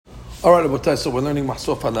All right, Abotai, so we're learning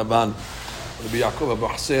Mahsof HaLaban, Rabbi Yaakov Abu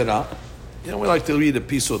Hasera. We like to read a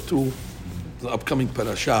piece or two, the upcoming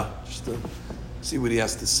parasha, just to see what he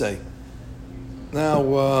has to say.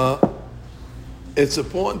 Now, it's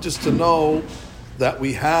important just to know that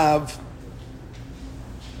we have,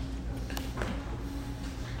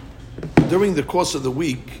 during the course of the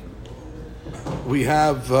week, we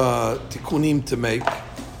have tikkunim to make.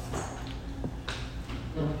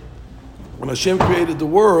 When Hashem created the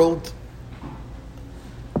world,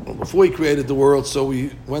 or before He created the world, so we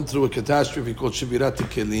went through a catastrophe called Shavirat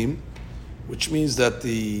Kelim, which means that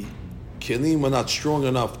the Kelim were not strong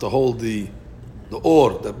enough to hold the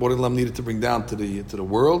ore that Borei Olam needed to bring down to the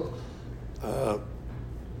world, and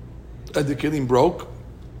the Kelim broke,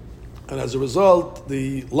 and as a result,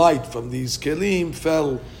 the light from these Kelim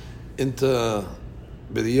fell into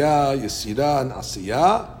Biriyah, Yesirah, and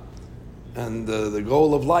Asiyah. And the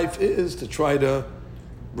goal of life is to try to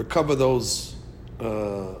recover those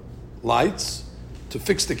lights, to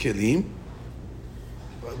fix the kelim,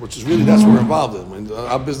 which is really, that's what we're involved in. When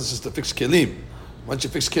our business is to fix kelim. Once you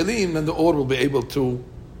fix kelim, then the ore will be able to,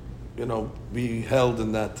 be held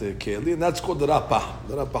in that kelim. And that's called the Rapah.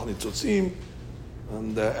 The Rapah Nitzotzim.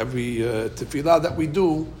 And every tefillah that we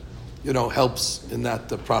do, helps in that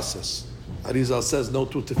process. Arizal says no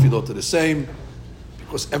two tefillot are the same,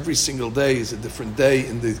 because every single day is a different day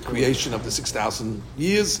in the creation of the 6,000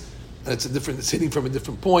 years, and it's hitting from a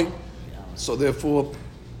different point. So therefore,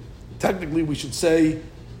 technically we should say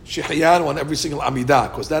Shehayanu on every single Amidah,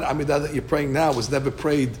 because that Amidah that you're praying now was never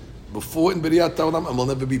prayed before in Biriyat Olam and will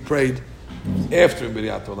never be prayed after in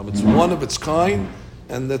Biriyat Olam. It's one of its kind,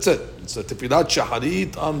 and that's it. It's a Tefillat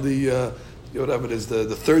Shaharit on the, whatever it is,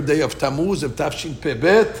 the third day of Tammuz, of Tafshin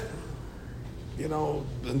Pebet, in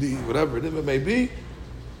the, whatever it may be.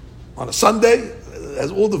 On a Sunday,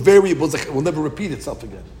 has all the variables that will never repeat itself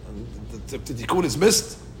again. And if the tikkun is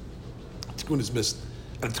missed, and if the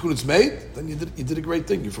tikkun is made, then you did a great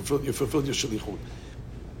thing. You fulfilled your shalichut.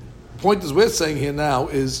 The point is we're saying here now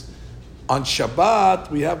is on Shabbat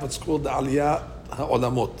we have what's called the Aliyah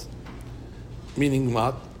HaOlamot. Meaning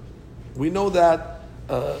what? We know that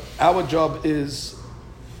our job is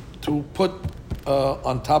to put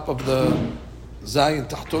on top of the Zayin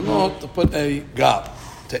Tahtonot, to put a gap,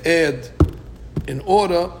 to add in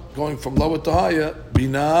order, going from lower to higher,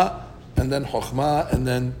 Binah, and then Chokhmah, and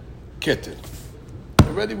then Keter.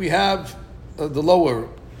 Already we have the lower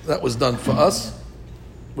that was done for us,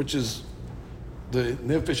 which is the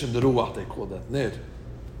Nefesh and the Ruach, they call that.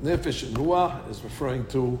 Nefesh and Ruach is referring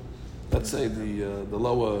to, let's say, the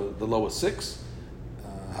lower six.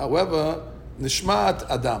 However, Nishmat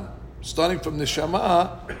Adam, starting from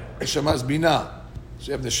Neshama is Binah. So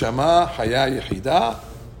you have Neshama, Haya, Yehidah,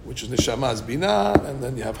 which is Neshama is Binah, and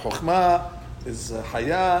then you have Chokhmah, is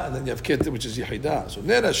Haya, and then you have Keter, which is Yehidah. So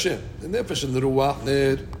Ner Hashem, the Nefesh and the Ruach,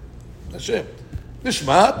 Ner Hashem.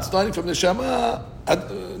 Nishmat, starting from Neshama,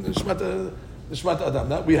 Nishmat Adam.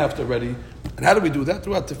 That we have to ready. And how do we do that?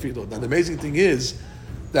 Throughout Tefillah. Now the amazing thing is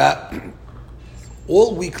that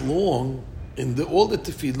all week long, in all the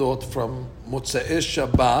Tefillot from Motzei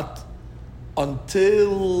Shabbat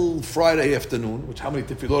until Friday afternoon, which how many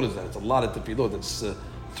tefillot is that? It's a lot of tefillot. It's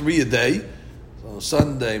 3 a day. So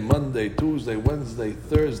Sunday, Monday, Tuesday, Wednesday,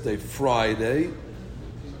 Thursday, Friday.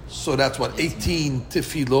 So that's 18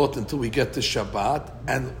 tefillot until we get to Shabbat.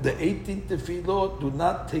 And the 18 tefillot do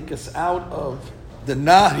not take us out of the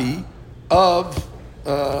nahi of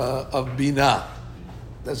binah.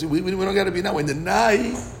 That's we don't get to binah. We're in the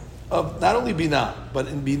nahi of not only binah, but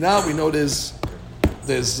in binah we know there's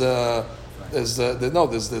the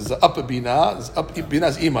upper binah. There's upper binah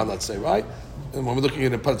is iman, let's say, right? And when we're looking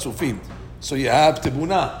at the partsufim, so you have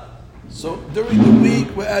tibuna. So during the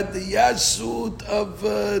week we're at the yasut of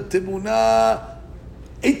tibuna,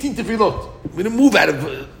 18 tefillot. We didn't move out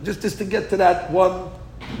of just to get to that one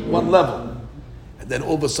level, and then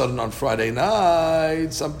all of a sudden on Friday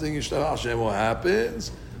night something Yishtara Hashem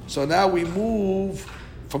happens. So now we move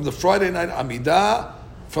from the Friday night Amidah,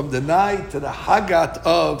 from the night to the Hagat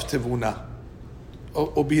of Tevuna.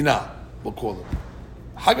 Or Bina, we'll call it.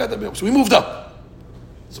 Hagat. So we moved up.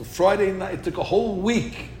 So Friday night, it took a whole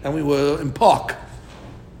week, and we were in park.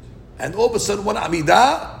 And all of a sudden, one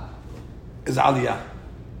Amidah is Aliyah.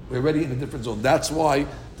 We're already in a different zone. That's why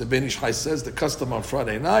the Ben Ish Chai says the custom on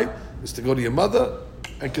Friday night is to go to your mother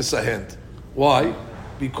and kiss her hand. Why?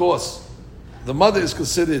 Because the mother is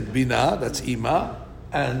considered Bina, that's Ima,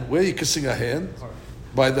 and where are you kissing her hand?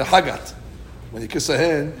 By the Hagat. When you kiss a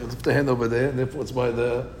hand, you lift the hand over there, and therefore it's by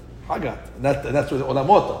the Hagat. And that's where the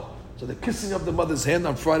Olamot are. So the kissing of the mother's hand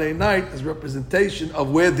on Friday night is representation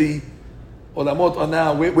of where the olamot are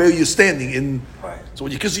now where you're standing in. Right. So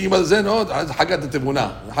when you're kissing your mother's hand, hagat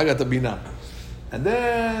tevuna, hagat bina. And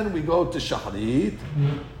then we go to Shahrit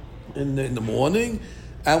in the morning,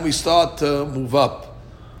 and we start to move up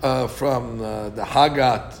from the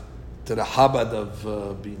Hagat to the Habad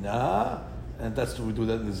of Bina, and that's what we do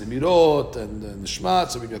that in the Zemirot and the Shmat.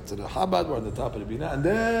 So we get to the Habad, we're on the top of the Bina, and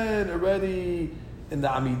then already in the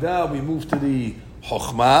Amidah we move to the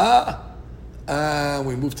Chokhmah, and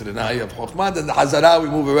we move to the Nahi of Chokhmah. Then the Hazara we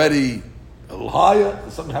move already a little higher.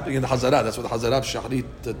 There's something happening in the Hazara. That's what the Hazara of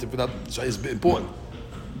Shahrit is important.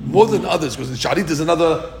 More than others, because in Shahrit there's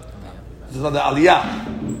another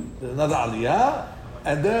Aliyah. There's another Aliyah.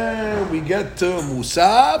 And then we get to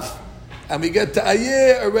Musaf, and we get to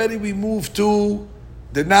Ayeh. Already we move to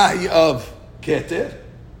the Nahi of Keter.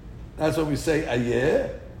 That's what we say Ayeh.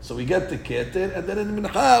 So we get to Keter, and then in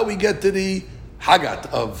Mincha we get to the Hagat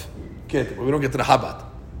of Keter, but we don't get to the Habad.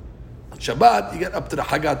 On Shabbat, you get up to the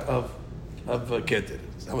Hagat of Keter.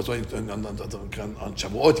 That was why on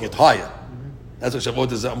Shavuot you get higher. That's what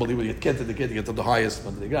Shavuot is unbelievable. You get Keter, you get to the highest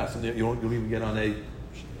Madrigas, and you don't even get on a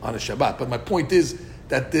Shabbat. But my point is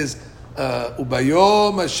that there's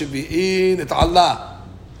Ubayom HaShevi'in Et'Allah.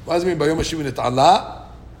 What does it mean Bayom HaShevi'in Et'Allah?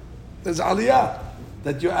 There's Aliyah.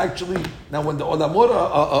 That you're actually, now when the Olamot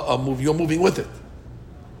are moving, you're moving with it.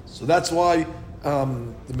 So that's why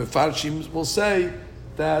the Mefarshim will say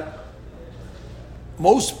that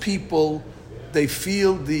most people, they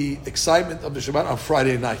feel the excitement of the Shabbat on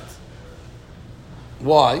Friday night.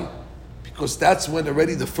 Why? Because that's when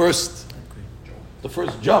already the first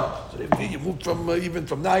jump. So you move from even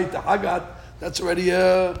from night to Hagat. That's already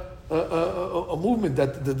a movement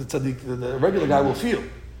that the regular guy will feel.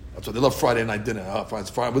 That's why they love Friday night dinner.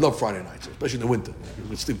 We love Friday nights, especially in the winter.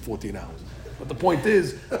 We sleep 14 hours. But the point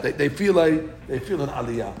is, they feel an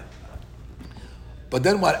aliyah. But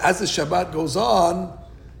then as the Shabbat goes on,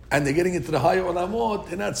 and they're getting into the higher olamot,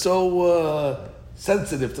 they're not so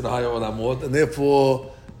sensitive to the higher olamot, and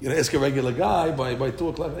therefore, ask a regular guy by 2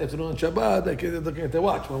 o'clock in the afternoon on Shabbat, they're looking at their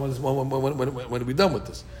watch. When are we done with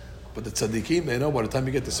this? But the tzaddikim, they know by the time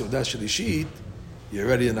you get to Seudah Shlishit, you're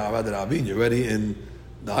already in Avad Rabin, you're already in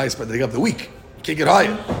the highest Madriga of the week. You can't get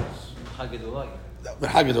higher.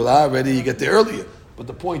 Haggadah already, you get there earlier. But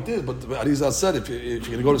the point is, but Arizal said, if you're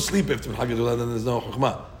going to go to sleep after Haggadah, then there's no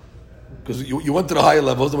Chokhmah. Because you went to the higher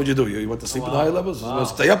levels, then what you do? You went to sleep in the higher levels? Wow.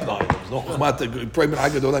 Stay up in the higher levels. No Chokhmah to pray in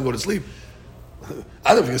Haggadah and go to sleep.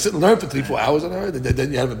 I don't know, if you can sit and learn for 3-4 hours,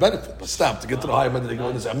 then you have a benefit. But stop, to get to the higher Madriga,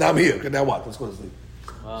 and say, now I'm here, okay, now what? Let's go to sleep.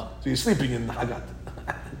 Wow. So you're sleeping in Haggat.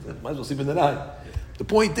 Might as well sleep in the night. The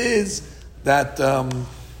point is that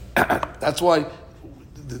that's why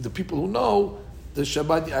the people who know the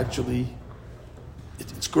Shabbat actually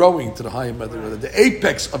it's growing to the higher Madriga. The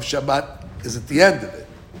apex of Shabbat is at the end of it.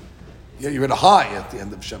 Yeah, you're at a high at the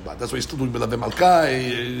end of Shabbat. That's why you're still doing Belavim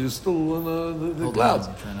Malkai. You're still in the clouds.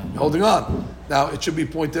 You're holding on. Now, it should be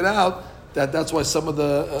pointed out that that's why some of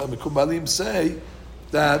the Mekubalim say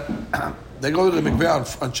that they go to the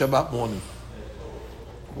mikveh on Shabbat morning.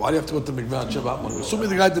 Why do you have to go to the mikveh on Shabbat morning? Assuming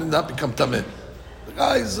the guy did not become tameh. The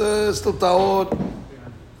guy's still tahor.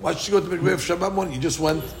 Why should you go to the mikveh for Shabbat morning? You just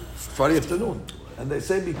went Friday afternoon. And they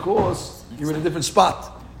say because you're in a different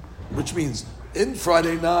spot. Which means in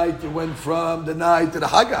Friday night, you went from the night to the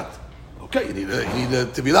Hagat. Okay, you need a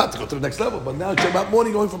Tevilah to go to the next level. But now Shabbat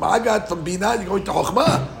morning, going from Hagat, from Binah, you're going to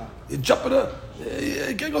Chokhmah. You jump it up.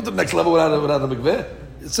 You can't go to the next level without a mikveh.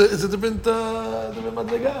 It's a different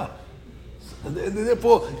madriga. And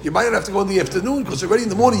therefore, you might not have to go in the afternoon, because already in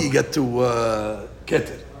the morning you get to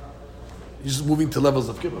Keter. You're just moving to levels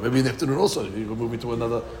of kippur. Maybe in the afternoon also, you're moving to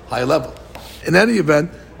another higher level. In any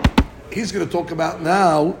event, he's going to talk about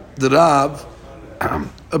now, the Rav,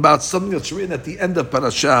 about something that's written at the end of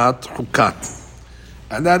Parashat Chukat.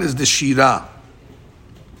 And that is the Shirah.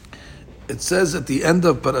 It says at the end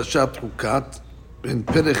of Parashat Chukat, in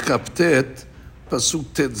Perek Kaftet,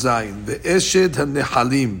 Pasuk Tet Zayin, Ve'eshed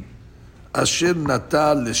ha'nehalim, asher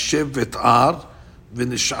nata l'shevet ar,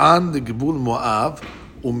 v'nish'an l'gibul Moav,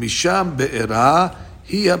 u'misham be'era,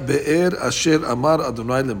 hi ha'be'er asher amar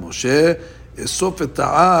Adonai leMoshe, esof et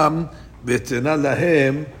ha'am, ve'tena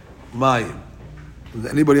lahem mayim. Does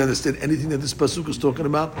anybody understand anything that this pasuk is talking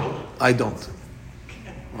about? I don't, so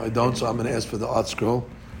I'm going to ask for the art scroll.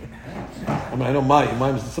 I know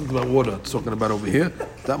mayim is something about water it's talking about over here.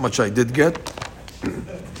 That much I did get. And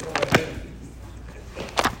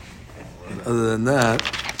other than that,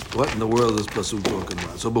 what in the world is pasuk talking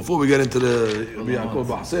about? So before we get into the Yaakov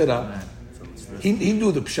Ba'asera, he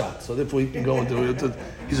knew the pshat, so therefore he can go into it.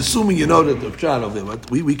 He's assuming you know the pshat of it, but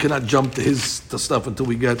we cannot jump to his stuff until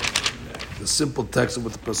we get the simple text of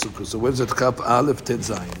what the pasuk is. So where's it? Kaf Aleph Tet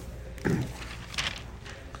Zayin.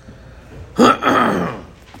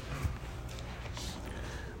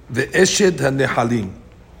 The Eshed HaNehalim,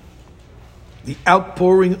 the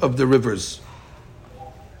outpouring of the rivers.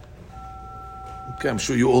 Okay, I'm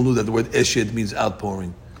sure you all knew that the word Eshed means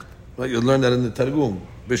outpouring. Right? You'll learn that in the Targum.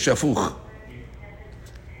 B'shafuch.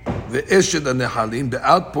 The Eshed HaNehalim, the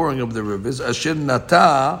outpouring of the rivers. Asher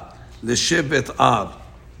Nata L'Shevet Ar.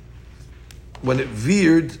 When it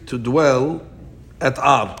veered to dwell at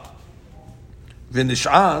Ar.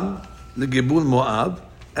 V'nish'an L'Gibul Moab.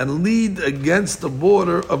 And lead against the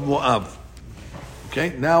border of Moab.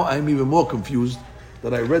 Okay, now I'm even more confused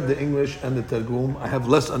that I read the English and the Targum. I have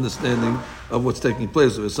less understanding of what's taking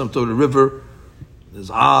place. There's some sort of river, there's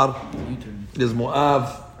Ar, there's Moab.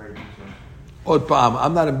 Od Pa'am.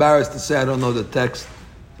 I'm not embarrassed to say I don't know the text,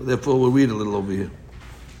 so therefore we'll read a little over here.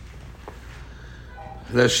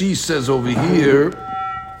 Rashi says over here,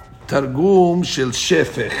 Targum Shel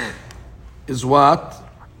Shefech is what?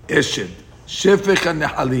 Eshed. Shefech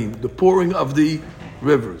HaNehalim, the pouring of the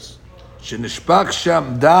rivers. Shenishpach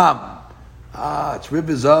Sham Dam. It's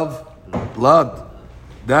rivers of blood.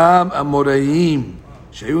 Dam Amoraim.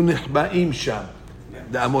 Shayu Nechba'im Sham.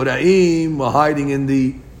 The Amoraim were hiding in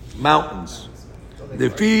the mountains. The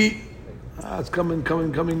feet, it's coming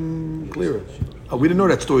clearer. Oh, we didn't know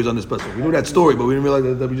that story's on this passage. We knew that story, but we didn't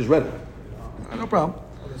realize that we just read it. No problem.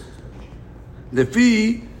 The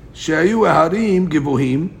feet, Shayu Aharim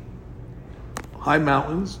Givuhim. High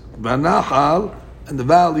mountains, Vanahal, and the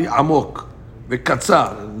valley, Amok,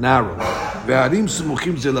 Vekatzar, narrow. Ve'arim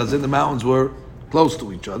Sumuchim Zelazeh, the mountains were close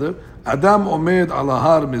to each other. Adam Omed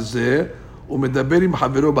Alahar Mizeh, Umedaberim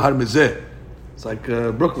Havero Bahar Mizeh. It's like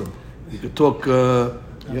Brooklyn. You could talk,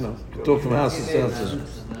 talk from house to house.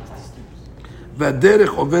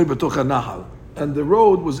 V'aderech Over Betoch HaNahal, and the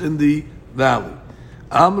road was in the valley.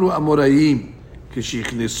 Amru Amoraim. They're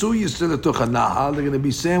going to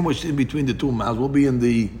be sandwiched in between the two mountains. We'll be in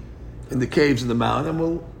the caves in the mountain,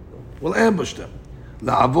 and we'll ambush them.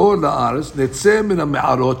 We'll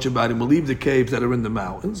leave the caves that are in the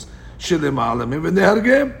mountains.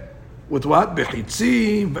 With what?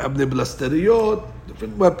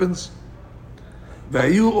 Different weapons.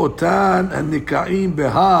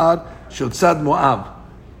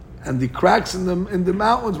 And the cracks in the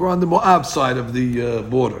mountains were on the Moab side of the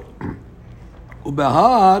border.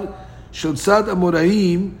 ובהר של צד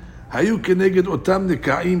אמוראים היו כנגד אותם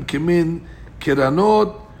נקעים כמין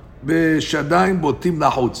קרנות בשדיים בוטים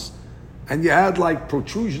לחוץ. And you had like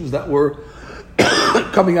protrusions that were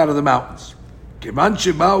coming out of the mountains. כיוון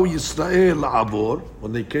שבאו ישראל לעבור,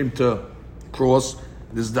 when they came to cross,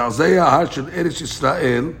 נזדעזע ההר של ארץ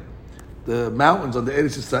ישראל, the mountains on the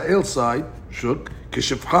Eretz Israel side shook,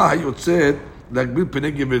 כשפחה היוצאת להגביל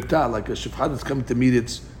פני גברתה, like a שפחה that's coming to meet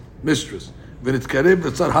its mistress. ונתקרב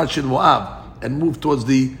לצד הר של מואב, and move towards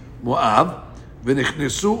the מואב,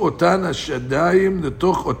 ונכנסו אותן השדיים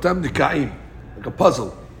לתוך אותם נקעים, like a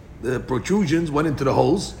puzzle. The protrusions went into the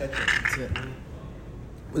holes.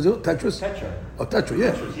 Was it Tetris? Tetra. Oh, Tetra,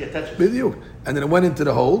 yeah. Tetris. Bidiyuk. And then it went into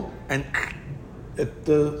the hole, and it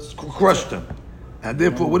crushed them. And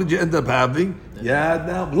therefore, what did you end up having? You had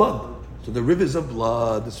now blood. So the rivers of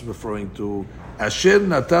blood, this is referring to אשר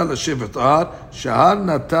נטע לשבט ער, שהר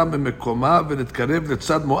נטע ממקומה ונתקרב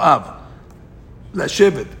לצד מואב.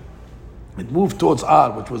 לשבט. It moved towards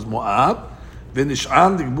Ar, which was Moab,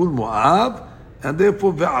 ונשען לגבול מואב, and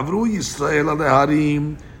therefore, ועברו ישראל על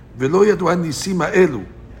ההרים, ולא ידעו הניסים האלו.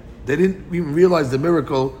 They didn't even realize the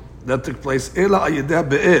miracle that took place, אלא על ידי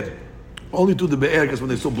הבאר. Only to the be'er, because when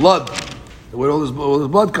they saw blood, where all this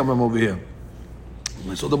blood come from over here. When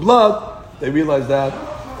they saw the blood, they realized that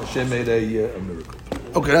Hashem made a miracle.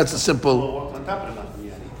 Okay, that's a simple. On top of the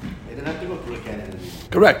mountain, they didn't have to go through a canyon.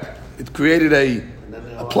 Correct. It created a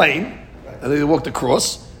plain, and they walked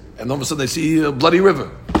across, and all of a sudden they see a bloody river.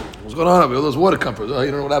 What's going on over here? All those water come from. You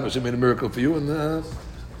don't know what happened. Hashem made a miracle for you. And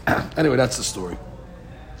anyway, that's the story.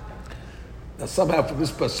 Now somehow from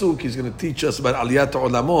this pasuk, he's going to teach us about Aliyat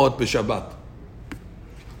Olamot b'Shabbat.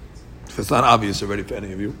 If it's not obvious already for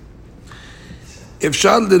any of you.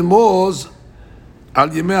 אפשר לרמוז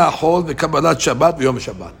על ימי החול וקבלת שבת ויום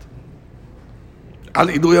השבת. על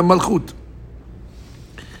עילוי המלכות.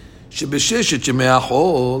 שבששת ימי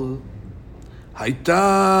החול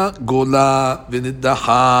הייתה גולה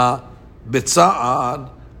ונדחה בצער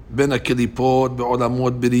בין הקליפות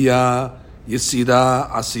בעולמות בריאה, יצירה,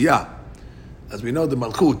 עשייה. As we know, the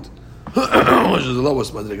Malchut, which is the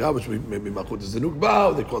lowest madriga, which maybe Malchut is the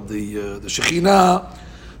Nukba, they call it the Shekhinah.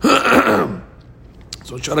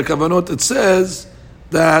 So in Shara Kavanot it says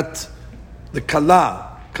that the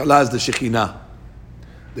Kala Kala is the Shekhinah.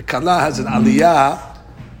 The Kala has an aliyah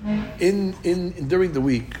in during the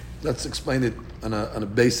week. Let's explain it on a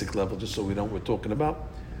basic level, just so we know what we're talking about.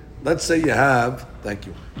 Let's say you have, thank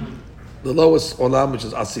you, the lowest olam, which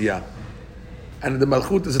is Asiyah. And the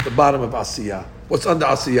Malchut is at the bottom of Asiyah. What's under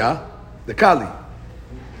Asiyah? The Kali.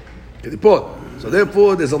 Kilipot. So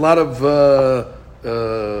therefore, there's a lot of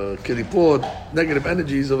Kilipot, negative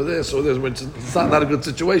energies over there, so it's not a good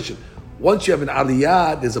situation. Once you have an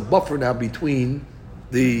Aliyah, there's a buffer now between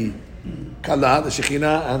the Kala, the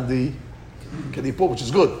Shekhinah, and the Kilipot, which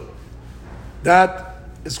is good. That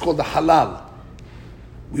is called the Halal.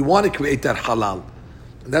 We want to create that Halal.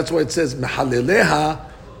 And that's why it says, Mehaleleha.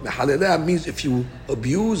 Mehaleleha means if you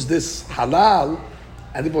abuse this Halal,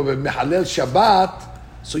 and if you Mehalel Shabbat,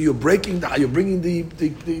 so you're bringing the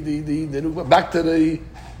back to the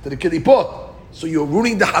Kilipot. So you're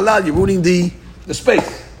ruining the Halal, you're ruining the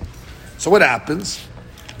space. So what happens?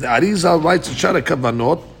 The Arizal writes in Shara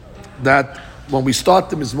Kavanot that when we start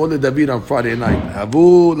the Mizmor David on Friday night,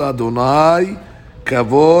 Havu Ladonai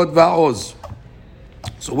Kavod Va'oz.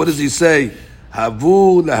 So what does he say?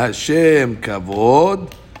 Havu LaHashem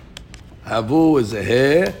Kavod. Havu is a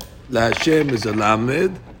he, LaHashem is a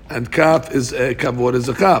lamed, and kaf is a kavod is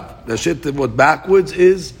a kaf. LaHashem Tevot backwards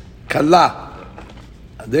is kala.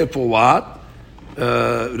 And therefore what?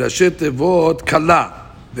 LaHashem Tevot kala.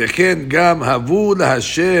 וכן גם הבו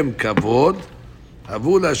להשם כבוד,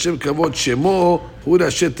 הבו להשם כבוד שמו הוא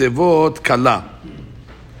ראשי תיבות קלה.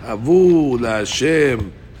 הבו להשם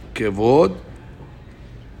כבוד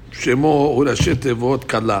שמו הוא ראשי תיבות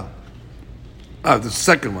קלה. The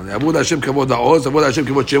second one. הבו להשם כבוד העוז, הבו להשם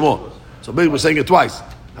כבוד שמו. So we're saying it twice.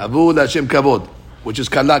 הבו להשם כבוד, which is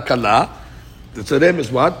קלה קלה. The Tzadem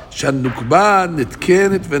is what? שהנוקבה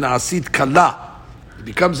נתקנת ונעשית קלה. It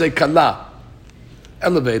becomes a קלה.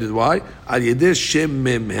 Elevated. Why? Al yedei shem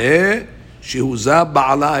memhe shehuza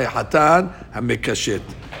ba'ala hatan hamekashet.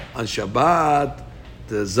 On Shabbat,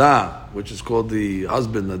 the za, which is called the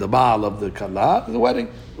husband, the baal of the kala, the wedding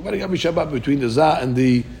every Shabbat between the za and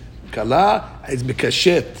the kala is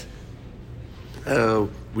mekashet.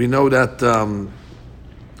 We know that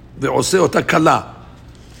the oseh ota kala.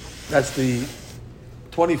 That's the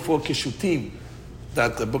 24 kishutim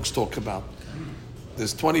that the books talk about.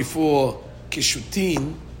 There's 24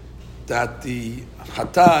 kishutin that the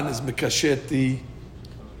hatan is mekashet the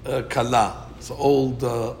kala. It's an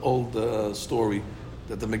old story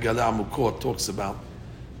that the Megillah Amukot talks about.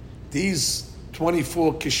 These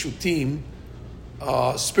 24 kishutim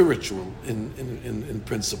are spiritual in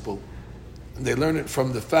principle, and they learn it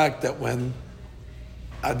from the fact that when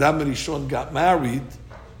Adam and Rishon got married,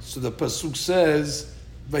 so the pasuk says,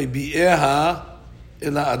 "Vaybi'eha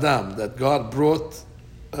ila Adam," that God brought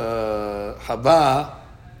Hava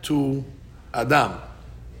to Adam,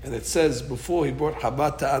 and it says before he brought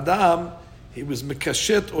Hava to Adam, he was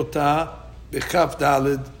mekashet ota bechaf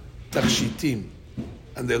dalid takshitim,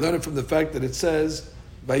 and they learn it from the fact that it says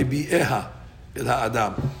vaybi'eha il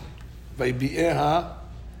ha'adam. Vaybi'eha.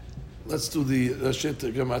 Let's do the Rashet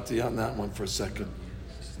Gamati on that one for a second.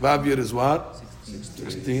 Vav is what?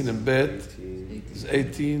 16, and Bet is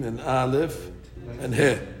 18, and Aleph and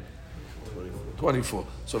He 24.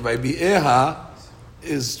 So Vaybi'eha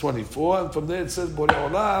is 24, and from there it says Borei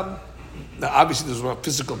Olam. Now obviously there's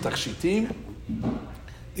physical takshitim.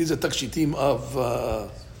 These are takshitim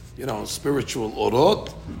of spiritual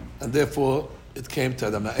orot, and therefore it came to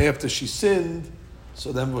Adam. Now after she sinned,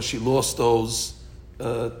 so then she lost those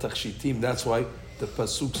takshitim. That's why the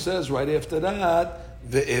pasuk says right after that,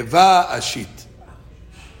 Ve'eva ashit.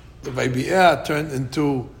 The Vaybi'eha turned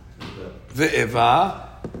into Ve'eva,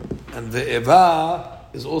 and Ve'eva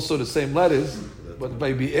is also the same letters, but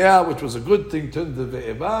Vaybi'eha, which was a good thing, turned to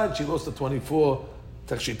Ve'eva, and she lost the 24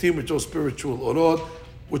 takshitim, which are spiritual orot,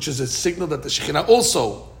 which is a signal that the Shekhinah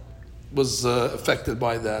also was affected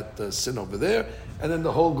by that sin over there. And then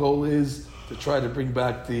the whole goal is to try to bring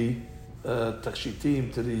back the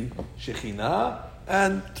takshitim to the Shekhinah.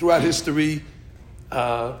 And throughout history,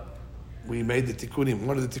 we made the tikkunim.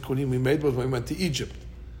 One of the tikkunim we made was when we went to Egypt.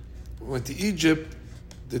 When we went to Egypt,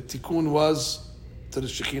 the tikkun was to the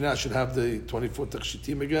Shekhinah should have the 24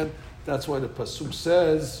 takshitim again. That's why the pasuk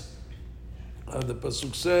says,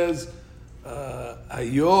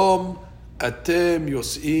 Hayom atem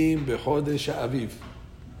yos'im bechodesh ha'aviv.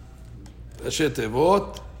 Rashi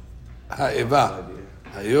tevot ha'eva.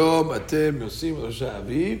 Hayom atem yos'im bechodesh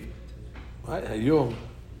ha'aviv. Right? Hayom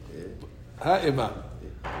ha'eva.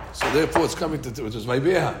 So therefore it's coming to, which is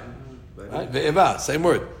Vaybi'eha. Right? Ve'eva, same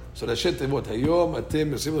word. So Rashi tevot Hayom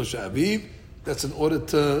atem yos'im bechodesh ha'aviv. That's in order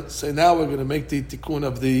to say now we're going to make the tikkun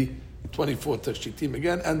of the 24 Takshitim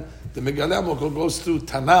again. And the Megaleh Mokol goes through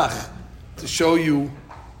Tanakh to show you.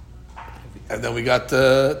 And then we got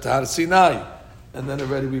Tahar Sinai. And then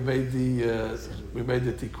already we made the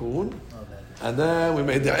Tikkun. And then we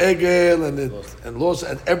made the Egel and laws.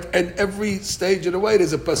 And every stage of the way,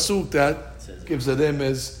 there's a pasuk that gives a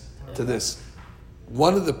remez to this.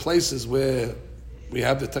 One of the places where we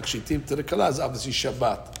have the Takshitim to the Kala is obviously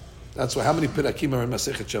Shabbat. That's why how many Pirakim are in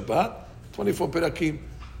Masechet Shabbat? 24 Pirakim.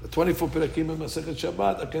 The 24 Pirakim in Masechet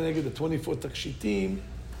Shabbat are connected to the 24 Takshitim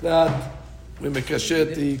that we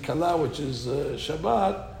Mekashet the Kala, which is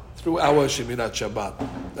Shabbat, through our Shemirat Shabbat.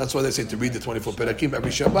 That's why they say to read the 24 Perakim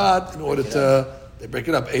every Shabbat in order to, they break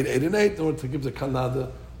it up 8, 8, and 8 in order to give the Kala the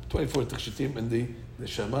 24 Takshitim and the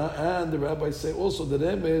Shema. And the rabbis say also the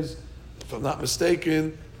remez, if I'm not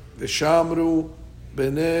mistaken, the Shamru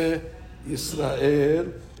Bnei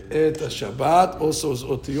Yisrael et Shabbat also is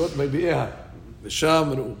Otiyot maybe Eha. The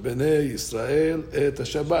Shamru Bnei Yisrael et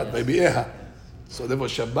Shabbat maybe Eha. So therefore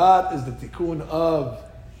Shabbat is the tikkun of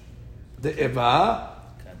the Eva,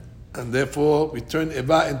 and therefore we turn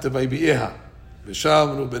Eva into Vaybi'eha.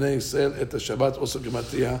 V'shamru b'nei Yisrael et Shabbat, also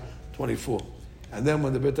Gematria 24. And then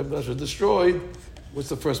when the Beit HaMikdash was destroyed, what's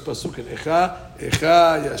the first pasuk in Echa?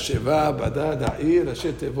 Echa yasheva bada da'ir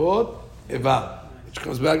asher tevot Eva. Which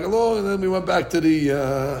comes back along, and then we went back to the,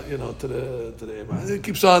 to the Eva. And it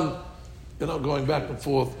keeps on, going back and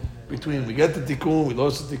forth between we get the tikkun, we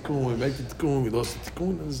lost the tikkun, we make the tikkun, we lost the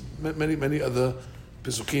tikkun. There's many other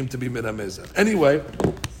pesukim to be meramezah. Anyway,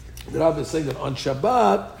 the Rabbi is saying that on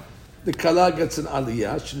Shabbat the kala gets an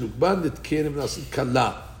aliyah. Shenukban nitkenim nasid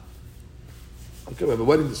kala. Okay, we have a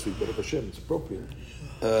wedding this week, Baruch Hashem, it's appropriate.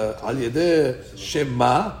 Al yedeh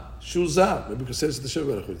shema shuzah. Maybe we can say this to the Shem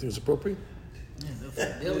Baruch. You think it's appropriate?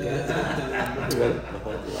 Maybe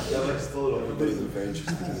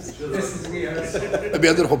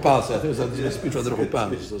under Chopal. I think it's a speech under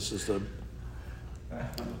Chopal.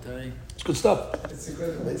 It's good stuff. It's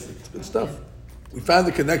good stuff. We found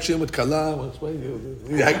the connection with Kala.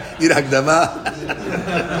 Need Hagdama.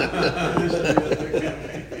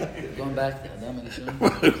 Going back to Adam and Hashem.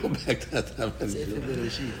 Go back to Adam and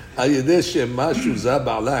Hashem. על ידי שמשהו זה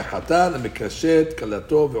בעלה החתן המקשט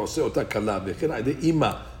כלתו ועושה אותה כלה. וכן על ידי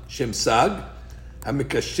אימא שם סג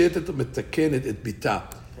המקשטת ומתקנת את ביתה.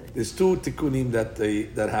 There's two tikkunim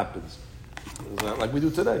that happens. Like we do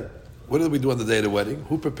today. What do we do on the day of the wedding?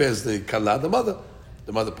 Who prepares the kala? The mother.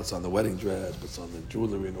 The mother puts on the wedding dress, puts on the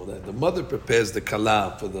jewelry and all that. The mother prepares the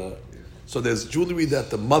kala for the... So there's jewelry that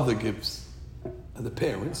the mother gives and the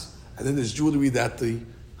parents, and then there's jewelry that the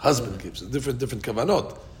husband gives. Different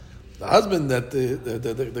kavanot. The husband that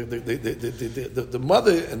the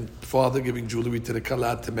mother and father giving jewelry to the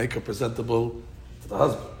kala to make her presentable to the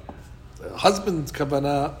husband. The husband's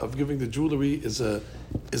kavanah of giving the jewelry is a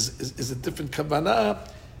different kavanah.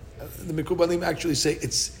 The Mekubalim actually say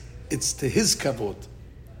it's to his kavod.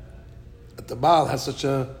 That the Baal has such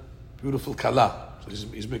a beautiful kala. So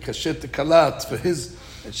he's mekashet the kala for his,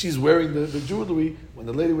 and she's wearing the jewelry. When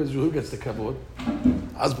the lady wears the jewelry, who gets the kavod?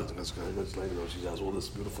 Husband gets lady, she has all this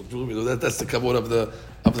beautiful jewelry. That's the kavod of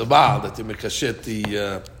the Baal, that you mekashet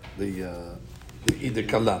the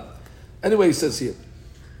kala. Anyway, he says here.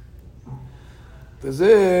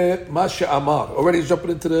 Already he's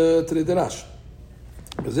jumping into the Dirash.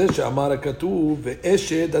 וזה שאמר הכתוב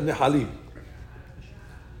ואשד הנחלים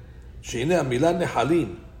שהנה המילה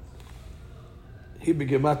נחלים היא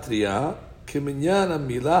בגמטריה כמניין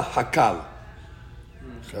המילה חקל.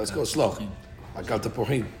 Let's go slow. חקל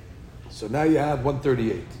תפוחים. So now you have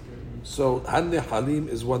 138. So הנחלים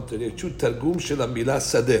is 138. שהוא תרגום של המילה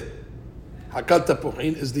שדה. חקל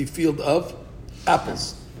תפוחים is the field of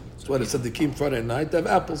apples. That's why they said they came Friday night to have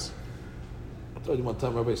apples. I told you one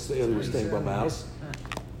time Rabbi Sa'ili was staying by my house.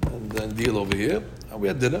 And then deal over here. And we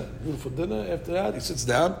had dinner, beautiful dinner. After that, he sits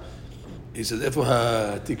down. He says, "Efu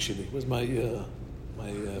ha'tik sheli? Where's my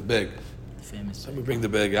bag?" Famous. So we bring the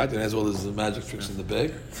bag out. And he has all his magic tricks in the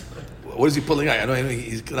bag. What is he pulling out? I know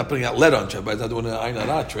he's not putting out lead on Shabbat. He's not doing an ayin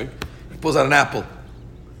hara trick. He pulls out an apple.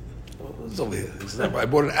 It's over here. He says, "I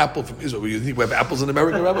bought an apple from Israel. You think we have apples in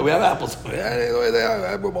America, Rabbi? We have apples.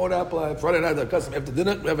 I bought an apple. Friday night, custom after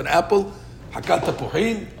dinner, we have an apple. Hakat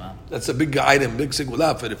tapuhin." That's a big item, big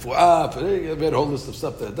singular for refuah. We had a whole list of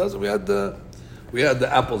stuff that it does. We had the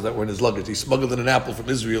apples that were in his luggage. He smuggled in an apple from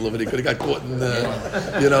Israel, and he could have got caught in,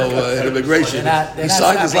 in immigration. He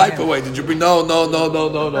signed his life away. Did you bring? No.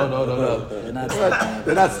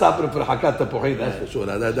 They're not stopping him for hakat tapuhin. That's for sure.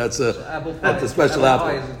 That's a special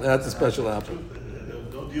apple. That's a special apple.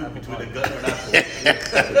 deal between a gun and an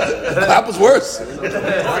apple. Apple's worse.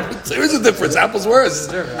 There is a difference. Apple's worse.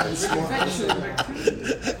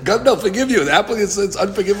 God will forgive you. The apple is it's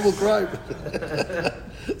unforgivable crime.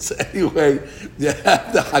 So anyway, you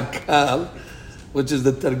have the Hakal, which is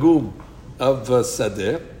the Targum of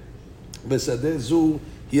Sadeh. Sadeh Zu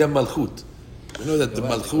Hiya Malchut. You know that the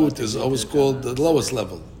Malchut is always called the lowest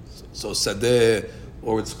level. So Sadeh,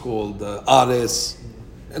 or it's called Ares.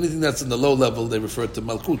 Anything that's in the low level, they refer to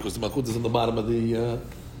Malchut, because the Malchut is in the bottom of the...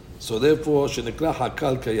 So therefore, Shenekra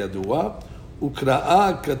Hakal Kayadua,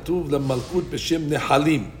 Ukra'a Katuv LaMalchut B'Shem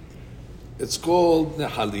Nehalim. It's called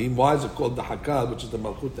Nehalim. Why is it called the Hakal, which is the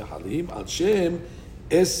Malchut Nehalim? Al Shem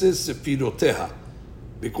Eses Sefiroteha.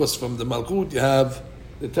 Because from the Malchut you have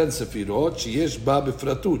the 10 Sefirot, Sheyesh Ba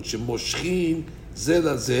B'Fratut, Shemoshchin Zeh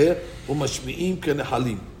LaZeh, Umashmi'im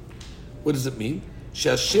Kenehalim. What does it mean?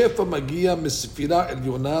 שהשפע מגיע מספירה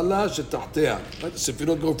עליונה לה שתחתיה.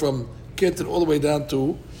 הספירות go from כתר all the way down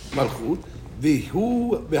to מלכות,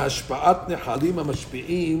 והוא בהשפעת נחלים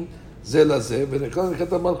המשפיעים זה לזה, ונקרא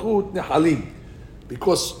את המלכות נחלים.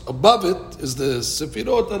 Because above it is the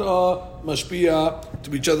ספירות that are משפיע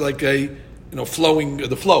to each other like a, flowing,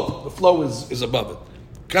 the flow is above it.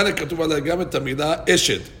 כאן כתוב עליה גם את המילה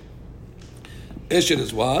אשד. אשד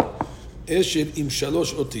is what? אשד עם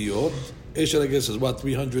 3 אותיות. Eshed, I guess, is what,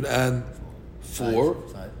 304?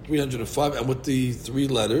 305, and with the 3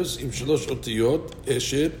 letters, Im Shalosh Otiyot,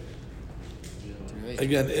 Eshed.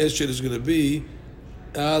 Again, Eshed is going to be,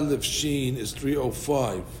 Aleph Shin is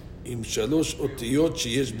 305. Im Shalosh Otiyot,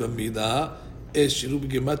 Sheyesh B'midah, Eshed, Rubi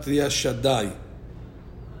Gematria Shaddai.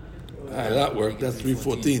 That worked, that's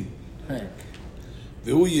 314.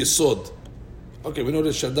 Vehu Yesod. Okay, we know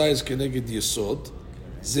that Shaddai is connected to Yesod.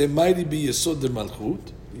 Ze mighty be Yesod de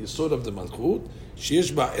Malchut. יסוד of the מלכות,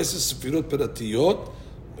 שיש בה 10 ספירות פרטיות,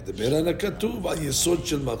 מדבר על הכתוב על יסוד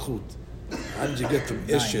של מלכות. How did you get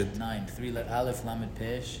from אשד? 9, 3, א' למד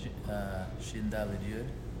פש, שין ד' י',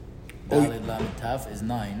 ד' למד ת' is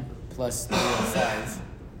 9, plus 3 or 5.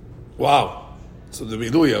 Wow. So the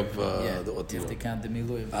מילוי of the אותיות. You have to count the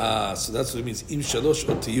מילוי. So that's what it means. עם 3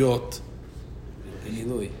 אותיות,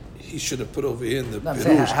 מילוי. he should have put over here in the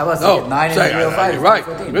Pirush. How else no, you get 9 and 305? You're right.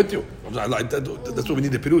 I'm with you. That's what we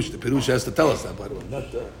need the Pirush. The Pirush has to tell us that, by the way.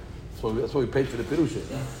 That's why we paid for the Pirush.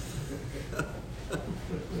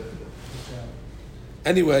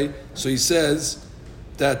 Anyway, so he says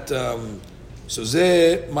that, so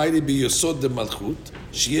זה mighty be Yesod de Malchut,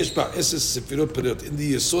 שיש בה 10 ספירות פריות. In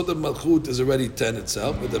the Yesod of Malchut is already 10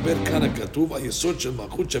 itself. מדבר כאן הכתוב, היסוד של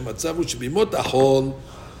מלכות שהמצב הוא שבימות החול,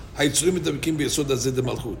 היצורים מדבקים ביסוד הזה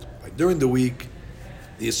דמלכות. During the week,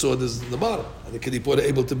 the yesod is in the bottom, and the kedipot are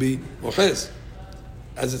able to be moches.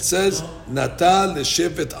 As it says, Natal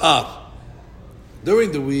leshevet ar.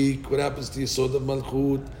 During the week, what happens to yesod of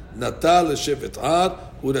malchut? Natal leshevet ar,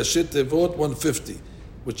 urashet tevot 150,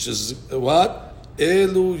 which is what?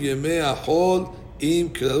 Elu yemei hachol im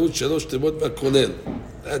klarut 3 tevot v'kolel.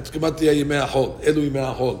 That's gematria yemei hachol. Elu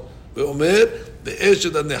yemei hachol. ואומר,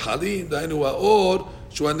 באשד הנחלים, דהיינו האור,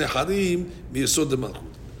 שהוא הנחלים מיסוד המלכות.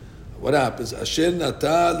 What happens? אשר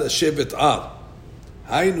נטע לשבט ער.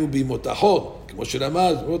 היינו בימות החול, כמו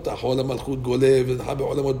שרמז, בימות החול המלכות גולה ונחה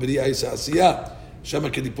בעולמות בריאה עשייה. שם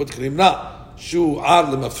כדיפות קרים רע, שהוא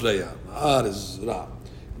ער למפרע. הער is רע.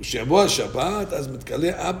 ושיבוא השבת, אז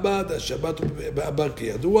מתגלה אבא, השבת הוא באבא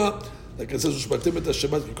כידוע, לכנסס ושפטתם את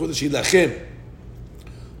השבת כקודש ילחם.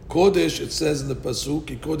 קודש, it says in the pasuk,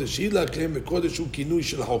 כי קודש ילחם, וקודש הוא כינוי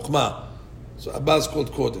של החוכמה. So Abba is called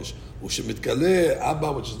קודש. ושמתגלה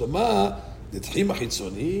אבא, which is the מה, נדחים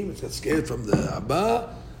החיצוניים, it's scared from the אבא,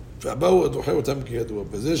 ואבא הוא דוחה אותם כידוע.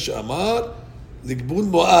 וזה שאמר, לגבול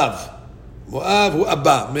מואב. מואב הוא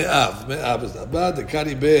אבא, מאב. אז אבא,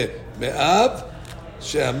 דקרי במאב,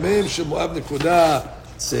 שהמם של מואב נקודה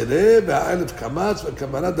צרה, והאלף קמץ,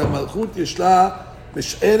 והכוונת המלכות יש לה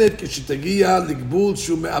משענת כשתגיע לגבול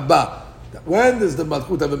שהוא מאבא. When does the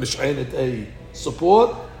malchut have a משענת, a support?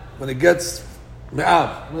 When it gets מאב.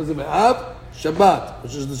 מה זה מאב? שבת. which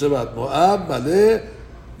is the שבת. מואב מלא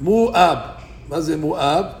מואב. מה זה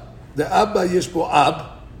מואב? דאבא יש פה אב,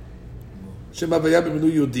 שם הוויה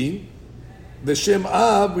במילוי יודעים, ושם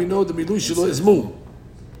אב, we know the מילוי שלו is מו.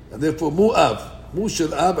 And therefore מואב. מו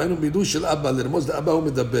של אב, היינו מילוי של אבא, לרמוז דאבא הוא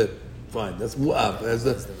מדבר. Fine, that's מואב.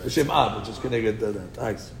 That's the שם אב, which is connected to that.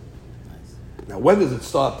 Nice. Now when does it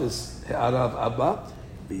start, this הערה of אבא?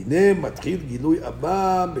 והנה מתחיל גילוי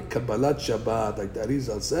אבא בקבלת שבת. Like the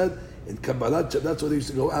Arizal said, in קבלת שבת, that's why they used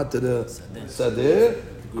to go out to the Sadeh,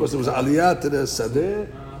 because there was aliyah to the Sadeh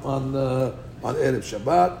on Erev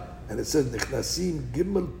Shabbat, And it says, Nichnasim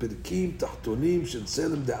Gimel Pirkim Tahtonim Shel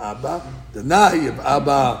Selem de Abba. The Nahi of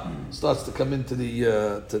Abba starts to come into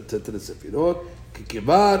the to the Sefirot.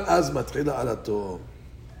 Kikivar Az Matchila Alato.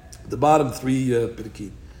 The bottom three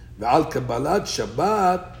Pirkim. Ve'al Kabbalat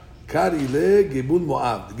Shabbat Kari Le Gibul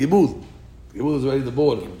Moab. Gibul is already the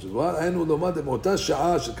border, which is what? היינו לומד מאותה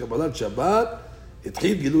שעה של קבלת שבת,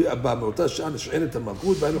 התחיל גילוי אבא, מאותה שעה נשענת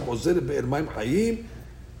המלכות, והיינו חוזרת באר מים חיים,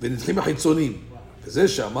 ונתחילים החיצונים. וזה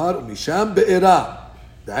שאמר, ומשם בארה.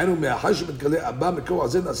 דהיינו, מאחר שמתגלה אבא, מכוח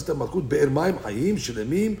הזה נעשית המלכות באר מים חיים,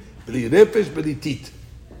 שלמים, בלי רפש, בלי טיט.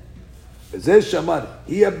 וזה שאמר,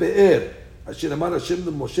 היא הבאר, אשר אמר השם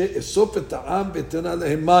למשה, אסוף את העם ותנה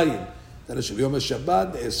להם מים. דהיינו שביום השבת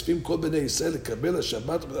נאספים כל בני ישראל לקבל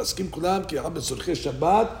השבת, ומתעסקים כולם כי העם בצורכי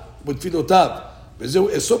שבת ובתפילותיו. וזהו,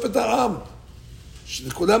 אסוף את העם.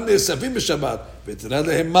 שכולם נאספים בשבת, ותנה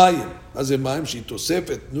להם מים. מה זה מים? שהיא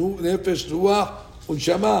תוספת נפש, רוח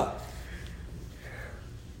ונשמה.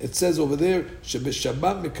 It says over there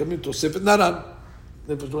שבשבת מקבלים תוספת נרן,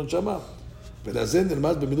 נפש ונשמה. ולזה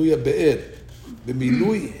נלמד במילוי הבאר.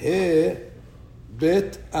 במילוי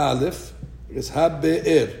בית א', is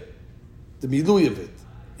הבאר. The מילוי of it.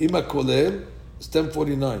 עם הכולל, it's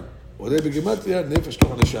 1049. עולה בגימטריה, נפש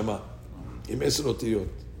רוח נשמה. עם 10 אותיות.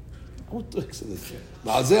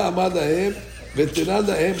 ועל זה אמר להם, ותנה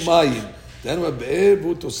להם מים. דהיינו הבאר,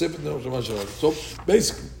 והוא תוספת נשמה שלנו. So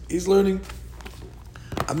basically, he's learning.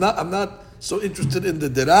 I'm not so interested in the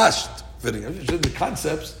derash fitting. I'm interested in the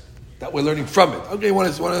concepts that we're learning from it. Okay, you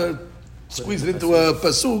want to squeeze it into a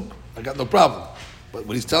pasuk, I got no problem. But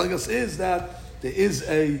what he's telling us is that there is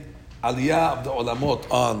a aliyah of the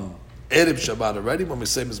olamot on Erev Shabbat already, when we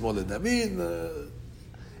say Mizmor LeDavid,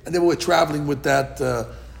 and then we're traveling with that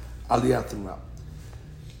aliyah throughout.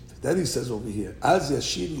 Then he says over here, Az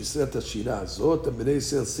Yashir Yisrael Tashira Zot, and Bnei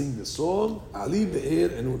Yisrael sing the song, Ali Be'er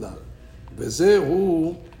Enulah.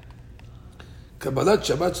 וזהו קבלת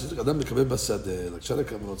שבת שצריך אדם לקבל בשדה. כשאלה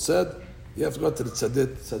קבלות צד, you have to go to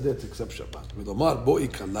שדה תקסב שבת. ולומר, בואי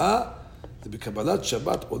קלה, ובקבלת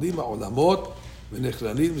שבת עולים העולמות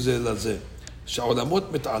ונכללים זה לזה.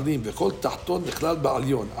 שהעולמות מתעלים, וכל תחתון נכלל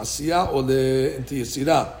בעליון. עשייה עולה אנטי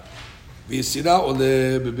יסירה, ויסירה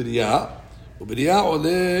עולה בבריאה, ובריאה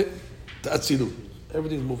עולה תאצילות. Everything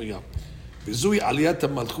is moving up. וזוהי עליית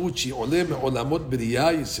המלכות שהיא עולה מעולמות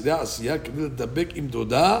בריאה, יסירה, עשייה, כדי לדבק עם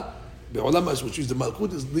דודה בעולם השמות. The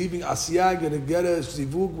מלכות is leaving עשייה, gonna get a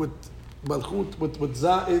זיווג with מלכות, with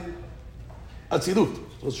זעד, אצילות.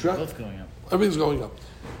 Both going up. Everything's going up.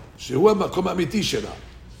 שהוא המקום האמיתי שלה.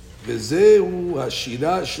 וזהו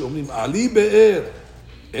השירה שאומרים, עלי באר,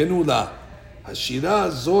 אין לה. השירה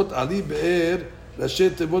הזאת, עלי באר, ראשי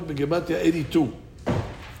תיבות בגימטריה 82.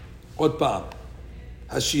 עוד פעם.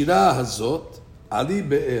 השירה הזאת, עלי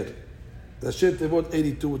באר, ראשי תיבות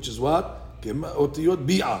 82, which is what? אותיות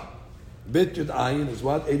ביעה. בית יוד עין is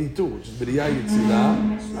what? 82, which is בריאה יצירה,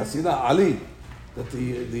 הסירה, עלי. That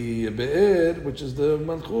the באר, which is the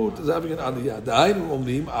מלכות, is having an עלייה. דהיינו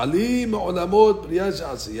אומרים, עלי מעולמות בריאה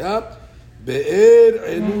שעשייה, באר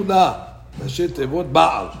ענו לה, ראשי תיבות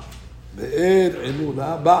בעל. באר ענו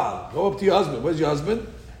לה, בעל. Go up to your husband. Where's your husband?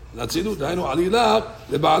 לאצילות. דהיינו, עלי לך,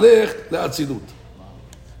 לבעלך, לאצילות.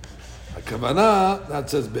 הכוונה, that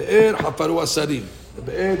says, באר חפרו השרים. The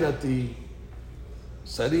באר that the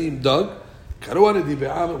שרים dug, קראו הנדיבי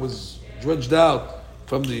עם, it was dredged out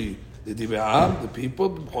from the נדיבי עם, the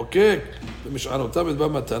people, מחוקק, במשענותם את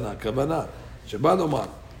במתנה. הכוונה, שבא לומר,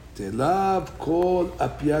 תלב כל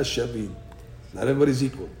אפיה שווים. Not everybody is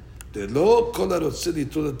equal. תלא כל הרוצה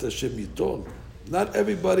ליטול את השם ייטול. Not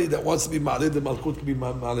everybody that wants to be מעלה למלכות can be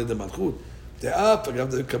מעלה למלכות. תאף,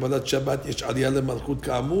 אגב, בקבלת שבת יש עלייה למלכות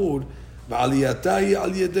כאמור, ועלייתה היא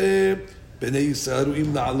על ידי בני ישראל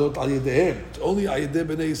רואים לעלות על ידיהם. It's only על ידי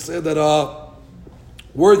בני ישראל that are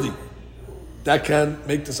worthy. That can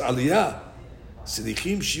make this עלייה.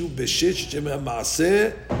 צריכים שיהיו בששת ימי המעשה,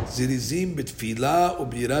 זריזים בתפילה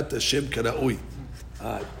וביראת השם כראוי.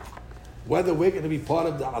 Whether we're going to be part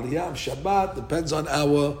of the aliyah of Shabbat depends on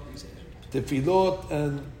our tefillot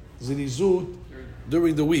and zirizut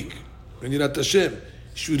during the week. וביראת השם.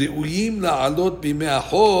 שראויים לעלות בימי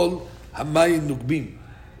החול, המים נוקבים.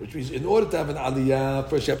 Which means in order to have an aliyah,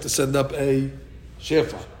 first you have to send up a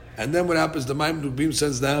shefa. And then what happens, the Mayim Nukbim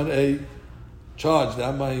sends down a charge, the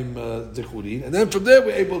Mayim Zekurin. And then from there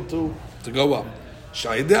we're able to go up.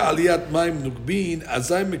 Sha'ideh aliyat Mayim Nukbin,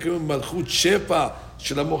 azay mekimim malchut shefa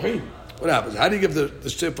shel hamochim. What happens? How do you give the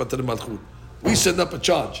shefa to the malchut? We send up a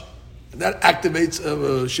charge. And that activates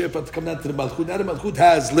a shefa to come down to the malchut. Now the malchut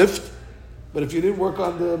has lift, but if you didn't work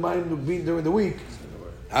on the Mayim Nukbin during the week,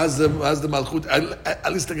 has the malchut,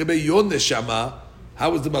 at least לגבי yon neshama,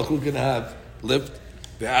 how is the Malchut going to have lift?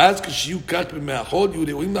 ואז כשיהיו כך בימי החול, יהיו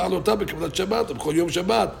ראויים לעלותה בקבלת שבת, ובכל יום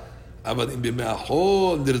שבת. אבל אם בימי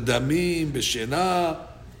החול נרדמים בשינה,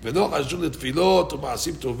 ולא חשוב לתפילות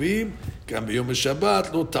ומעשים טובים, גם ביום השבת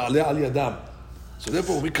לא תעלה על ידם. So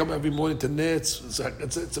therefore, when we come every morning to Nets,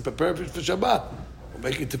 it's a preparation for Shabbat. We're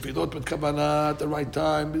making tefillot with kavanah at the right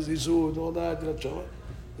time, busy and all that.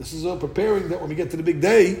 This is all preparing that when we get to the big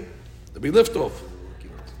day, there'll be liftoff.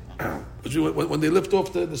 When they lift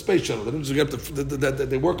off the space shuttle, they don't just get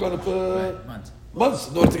they work on it for months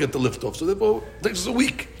in order to get the lift off. So therefore, it takes us a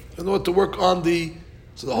week in order to work on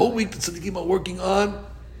so the whole week the tzaddikim are working on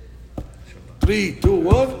 3, 2,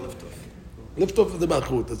 1, lift off of the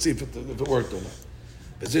Malchut. Let's see if it worked or not.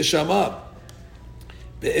 וזה שאמר,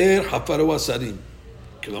 באר חפרו השרים.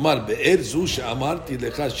 כלומר, באר זו שאמרתי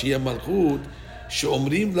לך שיהיה מלכות,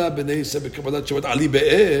 שאומרים לה בני ישראל בקבלת שבת, עלי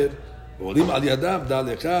באר, ועולים על ידם, דע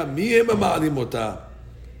לך, מי הם המעלים אותה?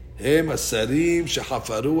 הם השרים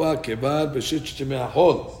שחפרוה כבר בששת ימי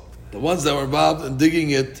החול. The ones that were involved in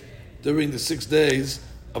digging it during the 6 days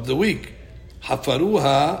of the week.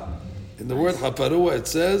 חפרוה, in the word חפרוה it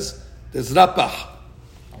says, there's rapach.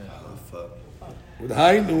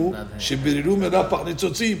 ודהיינו, שביררו מרפח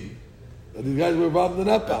ניצוצים. These guys were involved in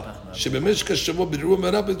רפח. שבמשך השבוע ביררו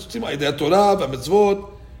מרפח ניצוצים על ידי התורה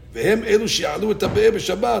והמצוות, והם אלו שיעלו את הבאר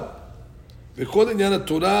בשבת. וכל עניין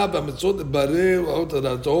התורה והמצוות לברר,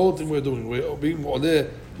 הרצאות, אם עולה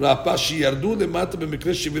רפח, שירדו למטה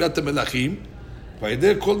במקרה שבירת המלאכים, ועל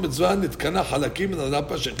ידי כל מצווה נתקנה חלקים מן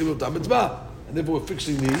הרפח שהכילו אותה מצווה. And therefore we're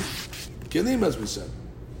fixing these כלים, as we said.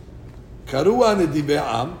 קראו הנדיבי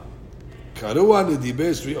עם, קראו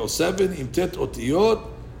הנדיבי 307 עם תת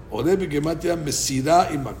אותיות, עולה בגימטריה מסירה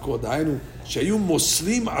עם מכות. דהיינו, שהיו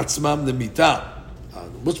מוסרים עצמם למיטה.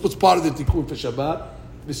 What's part of the תיקון for שבת?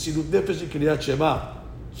 מסירות נפש לקריאת שמע.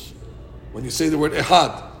 When you say the word אחד,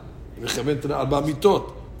 מכוון את 4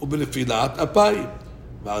 מיטות, ובנפילת אפיים.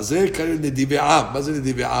 ועל זה קראו נדיבי עם. מה זה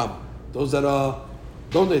נדיבי עם? Those that are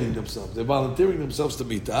donating themselves, they're volunteering themselves to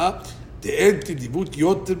מיטה, דאין תדיבות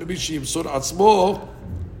יותר במי שימסור עצמו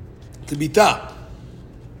למיטה.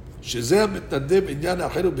 שזה המתנדב עניין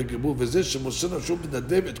האחר ובגיבור, וזה שמוסר נפשו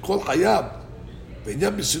מתנדב את כל חייו.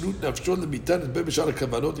 בעניין מסירות נפשו למיטה נדבר בשאר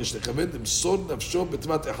הכוונות, יש לכוון למסור נפשו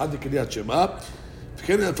בתמת אחד לקריאת שמע,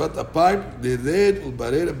 וכן לנפילת אפיים, לרד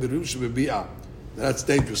ולברר הבירורים שבביעה. That's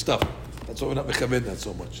dangerous stuff. That's why we're not מכוון that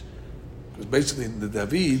so much. Because basically in the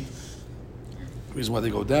David, the reason why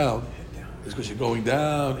they go down is because you're going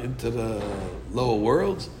down into the lower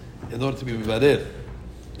worlds in order to be mevarer.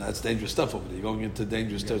 That's dangerous stuff over there. You're going into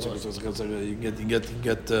dangerous territory. You can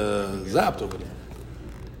get zapped over there.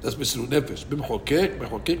 That's מסירות נפש.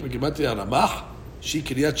 במחוקק בגימטריה הרמ"ח, שהיא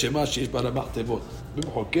קריאת שמע שיש בה רמ"ח תיבות.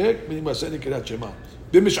 במחוקק, למעשה קריאת שמע.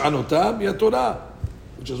 במשענותם היא התורה.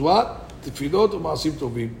 Which is what? תפילות ומעשים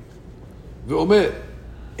טובים. ואומר,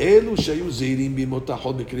 אלו שהיו זהירים בימות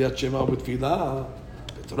החול בקריאת שמע ובתפילה,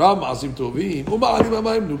 בתורה ומעשים טובים, ומעלים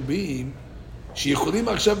המים נוגבים, שיכולים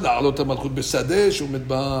עכשיו לעלות המלכות בשדה שהוא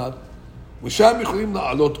מדבר, ושם יכולים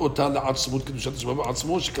לעלות אותה לעצמות קדושת השבת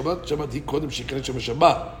בעצמו, שקבלת שבת היא קודם שיקראת שם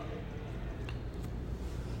השבת.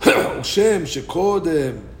 ושם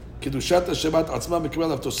שקודם קדושת השבת עצמה מקבל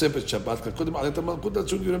עליו תוספת שבת, קודם מעלה את המלכות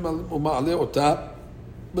עצות ומעלה אותה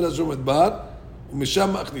בלזור מדבר,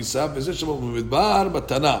 ומשם הכניסה, וזה שם הוא במדבר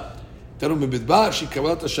מתנה. תראו, במדבר שהיא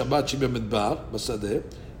קבלת השבת שהיא במדבר, בשדה,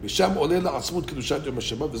 ושם עולה לעצמות קדושת יום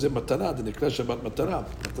השבת, וזה מתנה, זה נקרא שבת מתנה.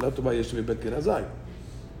 מתנה טובה יש בבית גן הזין.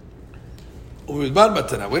 ובמדבר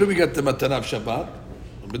מתנה, where do we get the מתנה בשבת?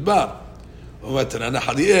 במדבר. ומתנה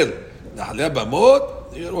נחליאל. נחליאל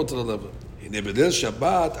במות, נראות על הדבר. הנה בליל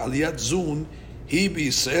שבת, עליית זון, היא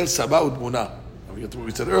בישראל סבא ותמונה.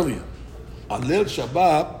 We said earlier. On ליל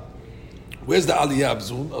שבת, where's the aliyah of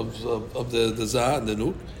zun, of the zah and the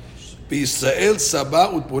nuk? בישראל סבא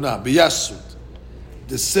ותמונה, ביסוד.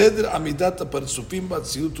 בסדר עמידת הפרצופים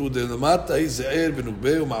בצילות הוא דלמטה, היא זער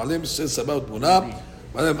ונוגבה, ומעלם ישראל סבא ותמונה,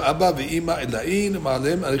 מעלם אבא ואמא אלאין,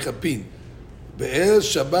 ומעלם עריך הפין. באר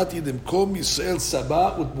שבת היא למקום ישראל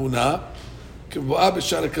סבא ותמונה, כבואה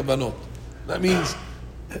בשאר הכוונות. That means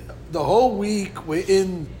the whole week we're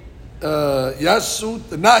in Yasut,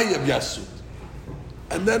 the Nahi of Yasut.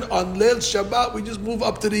 And then on Leil Shabbat, we just move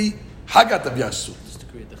up to the Hagat of Yasut. Just to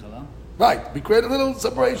create the challah? Right. We create a little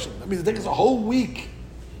separation. I mean, it takes us a whole week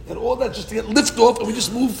and all that just to get lift off, and we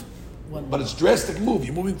just move. But it's drastic move.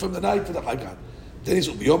 You're moving from the night to the Hagat. Then he's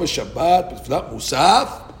Ubiyom Shabbat, B'Tfilat Musaf,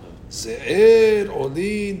 Se'er,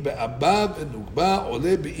 Olin, Be'abav, and Nukba,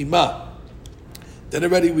 Ole, Be'ima. Then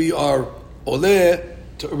already we are Ole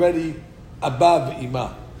to already Abav,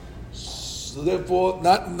 Be'ima. So therefore,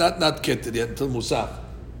 not keter yet until Musaf.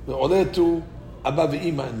 But oleh to Abba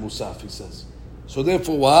ve'ima in Musaf, he says. So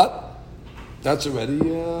therefore, what? That's already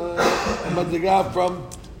a madriga from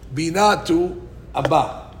Bina to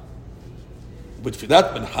Abba. But for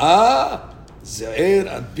that minha,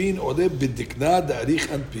 Za'ir and Pin oleh b'dikna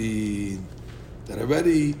da'arich and Pin. That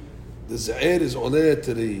already the Za'ir is oleh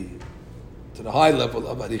to the high level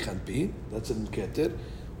of Arich and Pin. That's in Keter.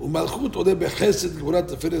 Umalchut oleh bechesed gvurat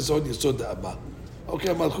tefiris od yisod da'abba. Okay,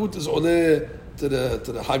 Malchut is oleh to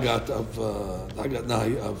the Hagat of the Hagat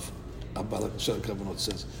Nahi of Abba, like Shal Kavanot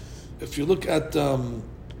says. If you look at,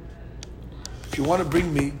 if you want to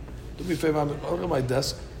bring me, do me a favor, I'm on my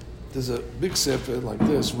desk. There's a big sefer like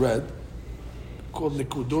this, red, called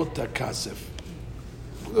Nikudot HaKasef.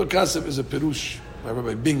 Nikudot HaKasef is a perush by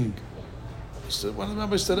Rabbi Bing. One of the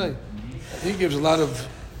rabbis today. He gives a lot of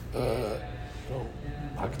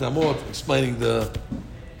hakdamot explaining the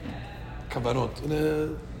kavanot in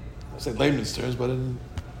I say layman's terms, but in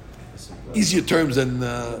easier terms than.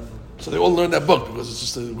 So they all learn that book because it's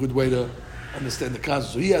just a good way to understand the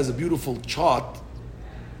concept. So he has a beautiful chart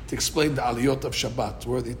to explain the aliyot of Shabbat. It's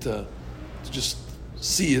worthy to just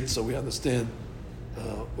see it so we understand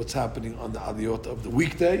what's happening on the aliyot of the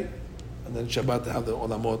weekday, and then Shabbat to have the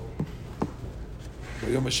olamot.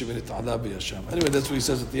 Anyway, that's what he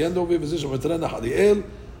says at the end over here. So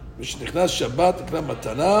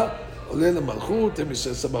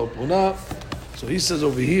he says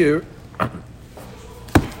over here.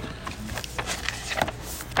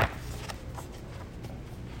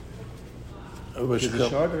 Is it a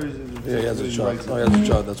chart or is it? Yeah, he has a chart. Oh, he has a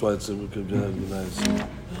chart. That's why it's nice.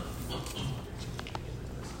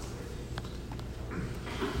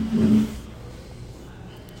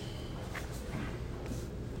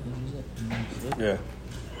 Yeah.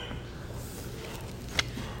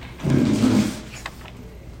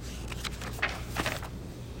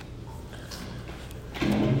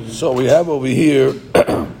 So we have over here,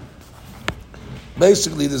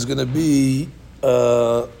 basically there's going to be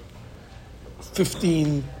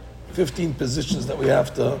 15 positions that we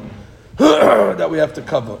have to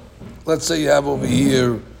cover. Let's say you have over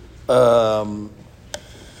here, you're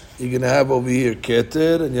going to have over here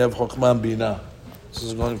Keter and you have Chokhmah and Bina. This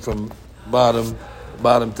is going from bottom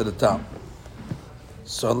to the top.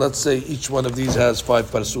 So let's say each one of these has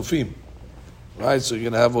 5 parsufim, right? So you're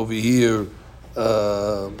going to have over here,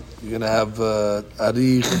 you're going to have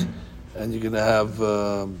Arich, and you're going to have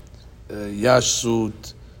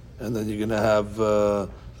Yashsut, and then you're going to have the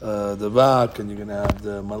Vak, and you're going to have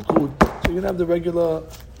the Malchut. So you're going to have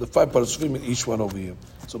the 5 parsufim in each one over here.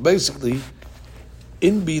 So basically,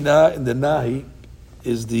 in Bina, in the Nahi,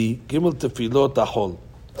 is the Gimel Tefilot Ahol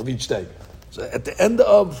of each day. So at the end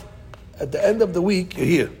of the week, you're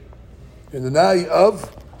here. You're in the Nahi of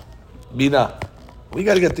Bina. We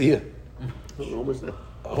got to get to here. What was that?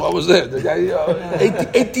 What was there?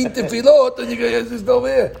 18 Tefilot, and you're just over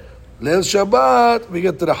here. Leil Shabbat, we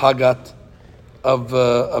get to the Hagat of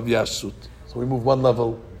Yashsut. So we move one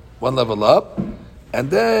level up,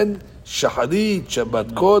 and then Shaharit,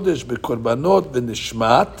 Shabbat Kodesh, Bekorbanot,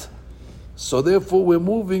 Benishmat. So therefore, we're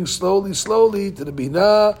moving slowly to the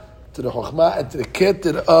Bina, to the Chokhmah, and to the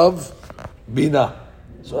Keter of Bina.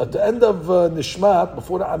 So at the end of Nishmat,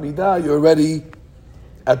 before the Amidah, you're already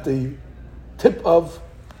at the tip of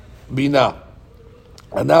Bina.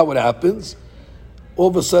 And now what happens? All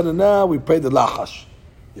of a sudden now we pray the Lachash.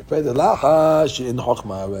 You pray the Lachash, you're in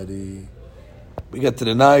Chokhmah already. We get to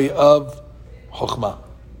the Nai of Chokhmah.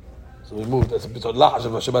 So we moved. So Lachash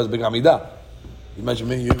of Shabbat is big Amidah. You imagine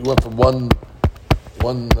me, you went from one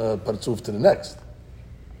parzuf to the next.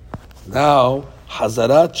 Now,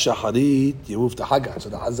 Hazarat Shaharit, you move to Hagat. So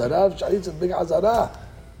the Hazarat Shaharit is a big Hazarat.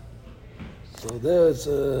 So there's,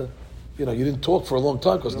 you didn't talk for a long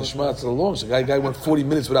time because Nishmat is so long. So the guy went 40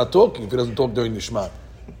 minutes without talking if he doesn't talk during Nishmat.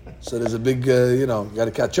 So there's a big, you got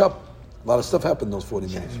to catch up. A lot of stuff happened in those 40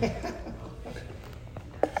 minutes.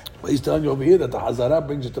 But he's telling you over here that the Hazarat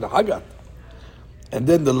brings you to the Hagat. And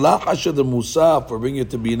then the Lachash of the Musaf will bring you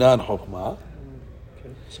to Bina and Chokhmah.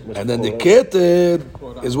 And then the Keter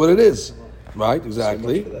is what it is. Right,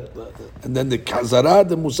 exactly. And then the Kazara,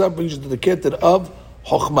 the Musaf brings you to the Keter of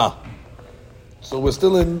Chokhmah. So we're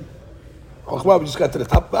still in Chokhmah, we just got to the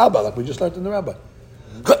top of Abba, like we just learned in the Rabbah.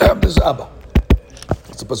 This is Abba.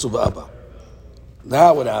 It's a Pasuk of Abba.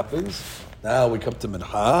 Now what happens? Now we come to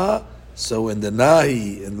Minha. So in the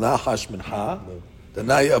Nahi, in Lachash Minha, the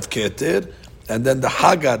Nahi of Keter, and then the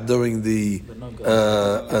Hagat during the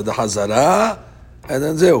Hazara, and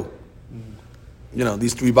then Zeu.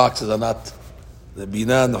 These 3 boxes are not the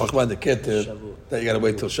Binah and the Chokhmah and the Keter, then you got to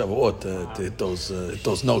wait till Shavuot to hit those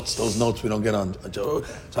notes. Those notes we don't get on Shavuot.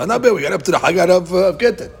 So not bad. We got up to the Haggad of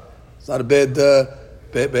Keter. It's not a bad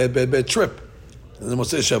trip. And then we'll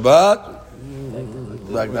say Shabbat.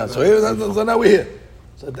 Back now. So now we're here.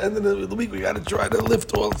 So at the end of the week, we got to try to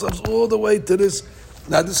lift all the way to this.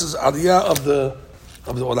 Now this is Aliyah of the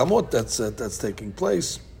Olamot that's taking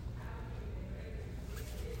place.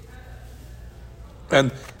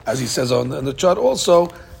 And as he says on the chart also,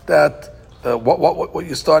 that what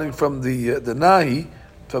you're starting from the Nahi,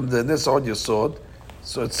 from the Nisad Yesod,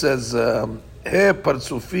 so it says, He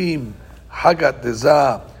Parsufim Hagat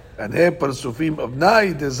Deza, and He Parsufim of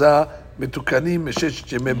Nahi Deza, Mitukanim Meshesh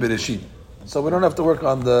Jemeh Bereshit. So we don't have to work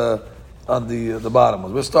on the bottom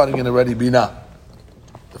ones. We're starting in already Binah.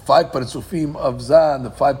 The 5 Parsufim of Za and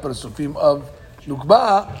the 5 Parsufim of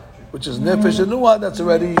Nukba, which is Nefesh and Nuah, that's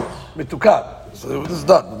already Mitukan. So this is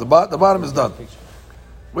done. The bottom is done.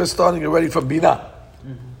 We're starting already from Binah.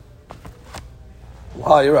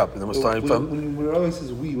 Higher up. And then we're starting from... When it always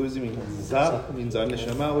says we, what does it mean? Za means our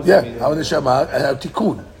neshama? What does Yeah, it mean? our neshama,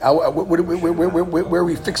 tikkun. Where are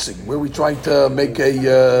we fixing? Where are we trying to make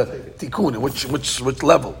a tikkun? Which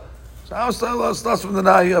level? So our starts from the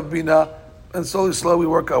Nahi of Binah, and slowly we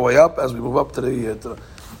work our way up as we move up to the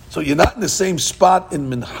so you're not in the same spot in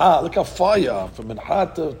Minha. Look how far you are from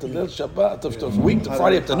Minha to Leil Shabbat, to week to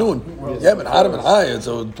Friday afternoon. Yeah, Minha to Minha.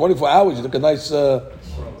 So 24 hours, you look a nice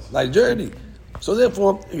journey. So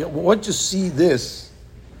therefore, once you see this,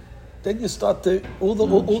 then you start to all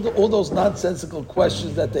those nonsensical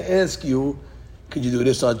questions that they ask you. Could you do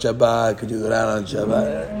this on Shabbat? Could you do that on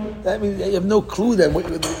Shabbat? That means you have no clue. Then no,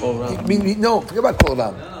 forget about Kol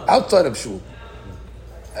Olam. Outside of Shul.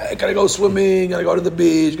 Gotta go swimming, gotta go to the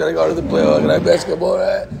beach, gotta go to the play, gotta have basketball.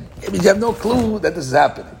 I mean, you have no clue that this is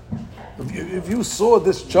happening. If you saw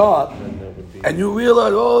this chart and you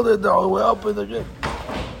realize, we're up in the...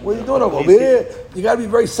 What are you doing over here? You gotta be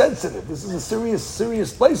very sensitive. This is a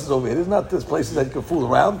serious places over here. This is not this places that you can fool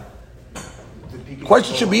around. The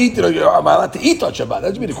question should be, am I allowed to eat on Shabbat?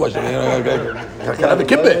 That should be the question. Can I have a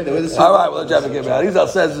kibbeh? All right, well, let's have a kibbeh. Arizal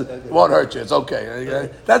says it won't hurt you. It's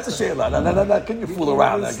okay. That's the shayla. No. Can you fool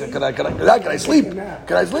around? Can I sleep?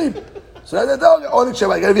 Can I sleep? So only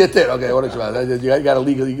Shabbat. You got to be a tit. Okay, only Shabbat. You got to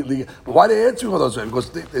legally. But why are they answering all those things?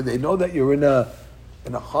 Because they know that you're in a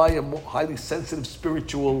highly sensitive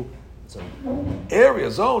spiritual zone.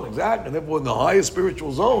 Exactly. And therefore, in the highest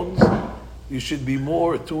spiritual zones, you should be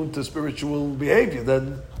more attuned to spiritual behavior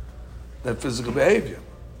than physical behavior.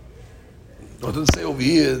 No, it doesn't say over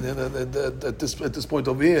here, at this point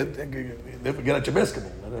over here, never get out your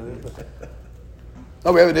basketball.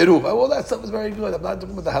 No, we have an eruv. Well, that stuff is very good. I'm not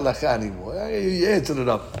talking about the halakha anymore. You answered it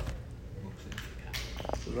up.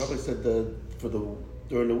 The rabbi said that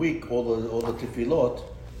during the week, all the tefillot,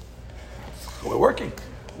 We're working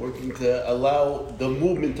to allow the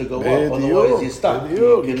movement to go up. Otherwise, you stop.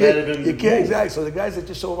 You can't exactly. So the guys that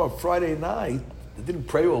just show up on Friday night, they didn't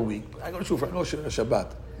pray all week. I go to shul for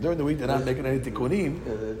Shabbat. During the week, they're not making any tikkunim.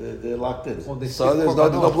 They're locked in. So there's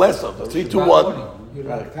no bless them. 3, 2, 1.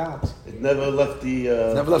 It never left the...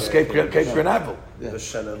 Never left Cape Canaveral. Yeah.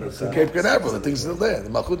 Cape Canaveral. The thing's still there. The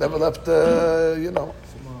Malchut never left. The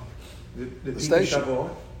station.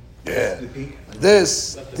 Yeah.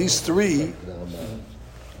 These 3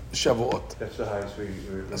 Shavuot. That's the highest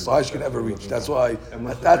That's the highest you can ever reach. That's why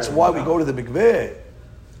we go to the mikveh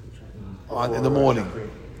in the morning.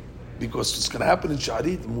 Because it's going to happen in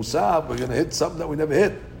Sharit, Musaf, we're going to hit something that we never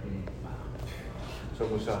hit. So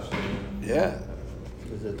Musaf. Yeah.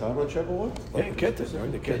 Is it time on Shavuot? Yeah, in Keter. They're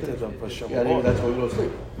in the Keter of Yeah, Shavuot. that's why we go to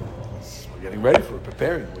sleep. We're getting ready for it,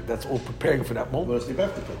 preparing. That's all preparing for that We go moment. to sleep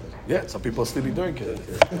after Keter. Yeah, some people are sleeping during Keter.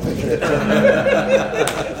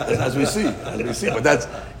 as we see. But that's,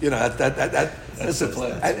 listen,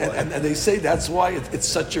 and they say that's why it's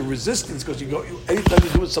such a resistance, because anytime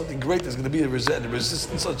you're doing something great, there's going to be a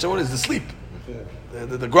resistance. So what is the sleep?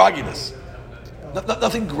 The grogginess.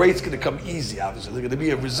 Nothing great's going to come easy, obviously. There's going to be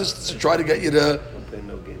a resistance to try to get you to,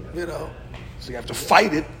 so you have to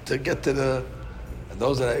fight it to get to the, and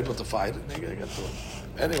those that are able to fight it, they're going to get to it.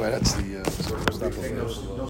 Anyway, that's the...